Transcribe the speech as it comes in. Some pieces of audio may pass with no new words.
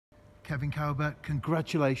Kevin Kauber,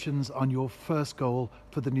 congratulations on your first goal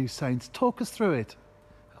for the New Saints. Talk us through it.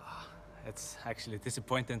 It's actually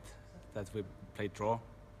disappointing that we played draw.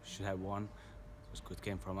 Should have won. It was a good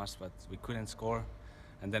game from us, but we couldn't score.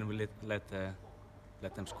 And then we let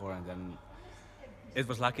them score, and then it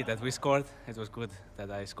was lucky that we scored. It was good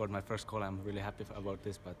that I scored my first goal. I'm really happy about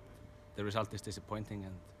this, but the result is disappointing,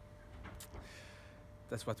 and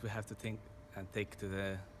that's what we have to think and take to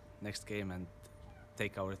the next game and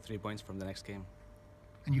take our 3 points from the next game.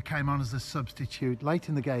 And you came on as a substitute late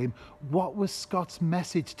in the game. What was Scott's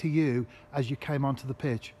message to you as you came onto the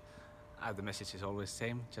pitch? The message is always the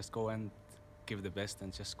same. Just go and give the best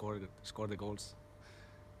and just score the goals.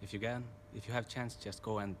 If you can, if you have chance, just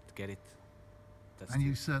go and get it. And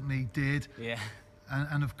you certainly did. Yeah.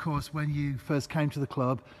 And of course, when you first came to the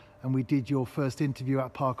club and we did your first interview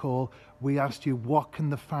at Park Hall, we asked you, what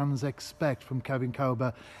can the fans expect from Kevin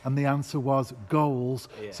Kauber? And the answer was goals.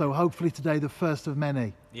 Yeah. So hopefully today, the first of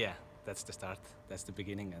many. Yeah, that's the start. That's the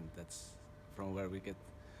beginning, and that's from where we get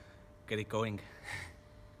it going.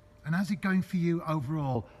 And how's it going for you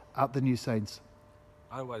overall at the New Saints?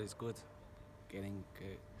 Otherwise, it's good. Getting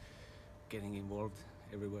involved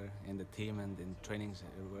everywhere in the team and in trainings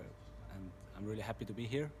everywhere, and I'm really happy to be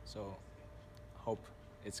here. So hope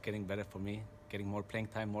it's getting better for me, getting more playing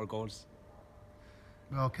time, more goals.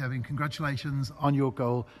 Well, Kevin, congratulations on your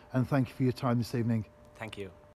goal, and thank you for your time this evening. Thank you.